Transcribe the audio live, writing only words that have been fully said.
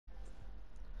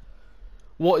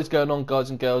What is going on, guys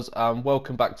and girls?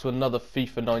 Welcome back to another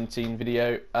FIFA 19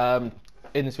 video.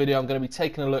 In this video I'm going to be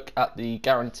taking a look at the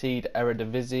guaranteed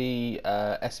Eredivisie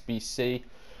SBC.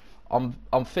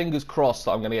 I'm fingers crossed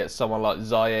that I'm going to get someone like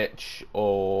Ziyech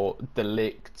or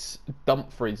Delict.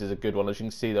 Dumfries is a good one, as you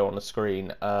can see there on the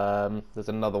screen. There's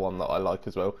another one that I like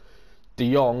as well.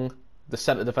 De Jong, the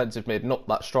centre defensive mid, not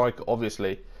that striker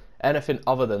obviously. Anything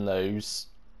other than those,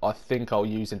 I think I'll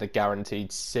use in the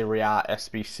guaranteed Serie A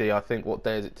SBC. I think, what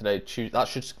day is it today? Tuesday.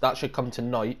 That should come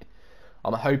tonight.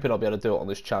 I'm hoping I'll be able to do it on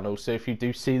this channel. So if you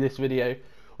do see this video,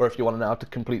 or if you want to know how to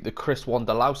complete the Chris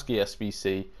Wondolowski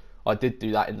SBC, I did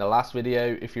do that in the last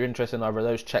video. If you're interested in either of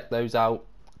those, check those out.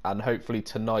 And hopefully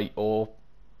tonight, or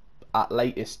at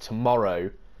latest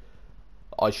tomorrow,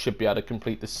 I should be able to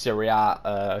complete the Serie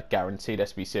A guaranteed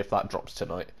SBC if that drops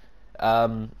tonight.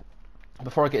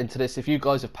 Before I get into this, if you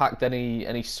guys have packed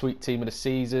any sweet team of the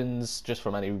seasons just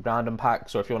from any random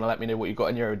packs, or if you want to let me know what you got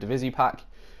in your Eredivisie pack,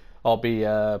 I'll be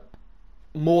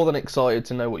more than excited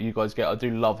to know what you guys get. I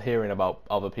do love hearing about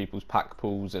other people's pack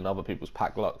pools and other people's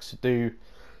pack lucks. So do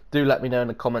let me know in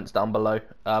the comments down below.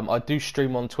 I do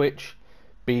stream on Twitch,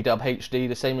 BWHD,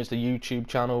 the same as the YouTube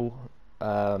channel.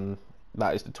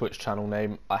 That is the Twitch channel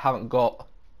name. I haven't got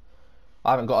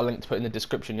a link to put in the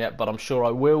description yet, but I'm sure I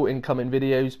will in coming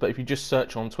videos. But if you just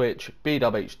search on Twitch,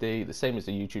 BWHD, the same as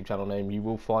the YouTube channel name, you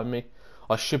will find me.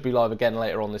 I should be live again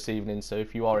later on this evening, so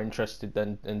if you are interested,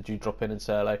 then do drop in and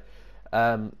say hello.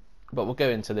 But we'll go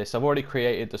into this. I've already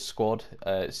created the squad.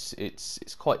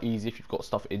 It's quite easy if you've got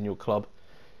stuff in your club.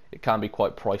 It can be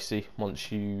quite pricey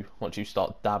once you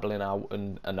start dabbling out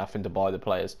and having to buy the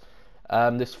players.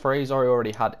 This Fraser I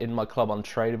already had in my club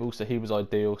untradeable, so he was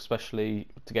ideal, especially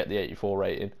to get the 84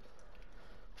 rating.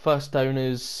 First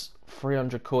owners,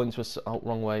 300 coins was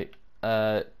wrong way.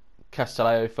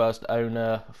 Castelleo first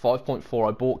owner, 5.4.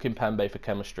 I bought Kimpembe for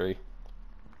chemistry.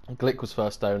 Glick was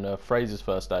first owner. Fraser's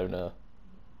first owner.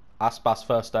 Aspas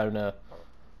first owner.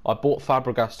 I bought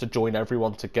Fabregas to join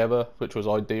everyone together, which was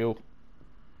ideal.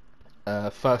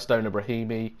 First owner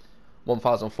Brahimi,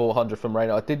 1,400 from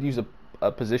Reina. I did use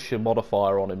a position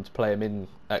modifier on him to play him in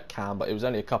at cam, but it was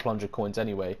only a couple hundred coins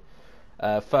anyway.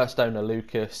 First owner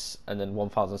Lucas, and then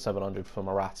 1,700 for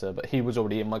Morata, but he was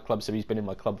already in my club, so he's been in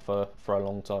my club for a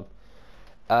long time.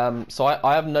 So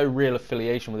I have no real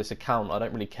affiliation with this account. I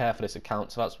don't really care for this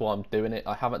account, so that's why I'm doing it.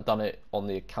 I haven't done it on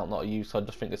the account that I use, so I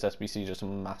just think this SBC is just a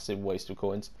massive waste of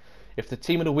coins. If the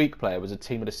team of the week player was a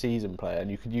team of the season player, and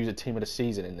you could use a team of the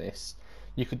season in this,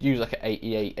 you could use like an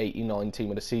 88, 89 team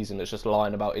of the season that's just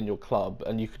lying about in your club,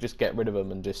 and you could just get rid of them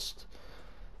and just...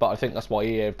 But I think that's why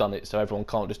EA have done it, so everyone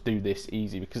can't just do this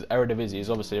easy, because Eredivisie is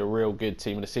obviously a real good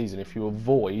team of the season if you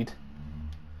avoid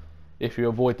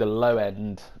the low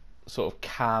end sort of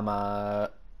Kama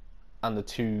and the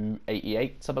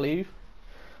 288s, I believe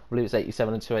it's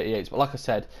 87 and 288s. But like I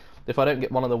said, if I don't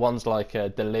get one of the ones like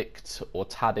Delict or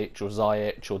Tadic or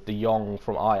Ziyech or De Jong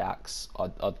from Ajax, I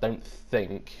don't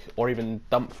think, or even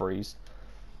Dumfries,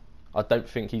 I don't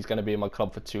think he's going to be in my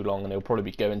club for too long, and he'll probably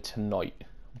be going tonight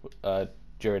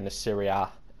during the Serie A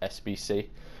SBC.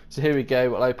 So here we go,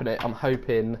 we'll open it. I'm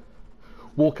hoping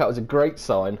walkout is a great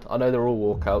sign. I know they're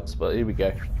all walkouts, but here we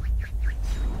go.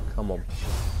 Come on.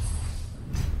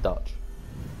 Dutch.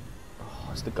 Oh,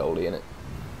 it's the goalie in it.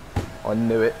 I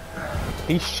knew it.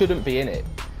 He shouldn't be in it.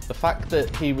 The fact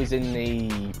that he was in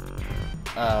the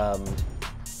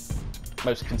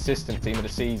most consistent team of the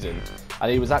season,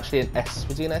 and he was actually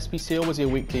was he an SBC or was he a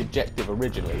weekly objective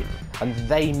originally? And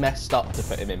they messed up to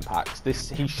put him in packs.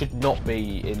 He should not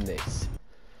be in this.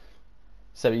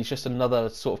 So he's just another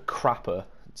sort of crapper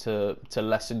to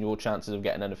lessen your chances of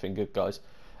getting anything good, guys.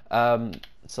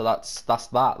 So that's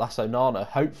Onana.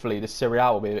 Hopefully the Serie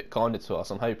A will be a bit kinder to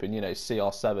us. I'm hoping, you know,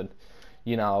 CR7,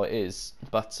 you know how it is.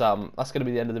 But that's going to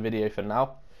be the end of the video for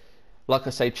now. Like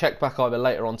I say, check back either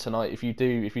later on tonight if you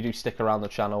do stick around the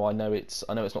channel. I know it's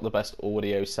not the best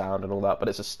audio sound and all that, but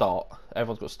it's a start.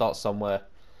 Everyone's got to start somewhere.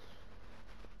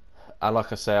 And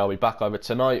like I say, I'll be back either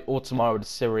tonight or tomorrow with the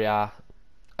Serie A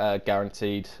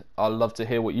guaranteed. I'd love to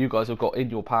hear what you guys have got in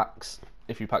your packs.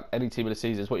 If you packed any team of the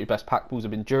seasons, what your best pack pools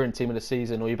have been during team of the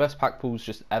season, or your best pack pools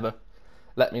just ever.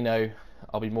 Let me know.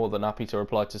 I'll be more than happy to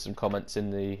reply to some comments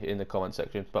in the comment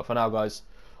section. But for now, guys,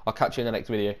 I'll catch you in the next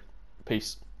video.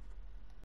 Peace.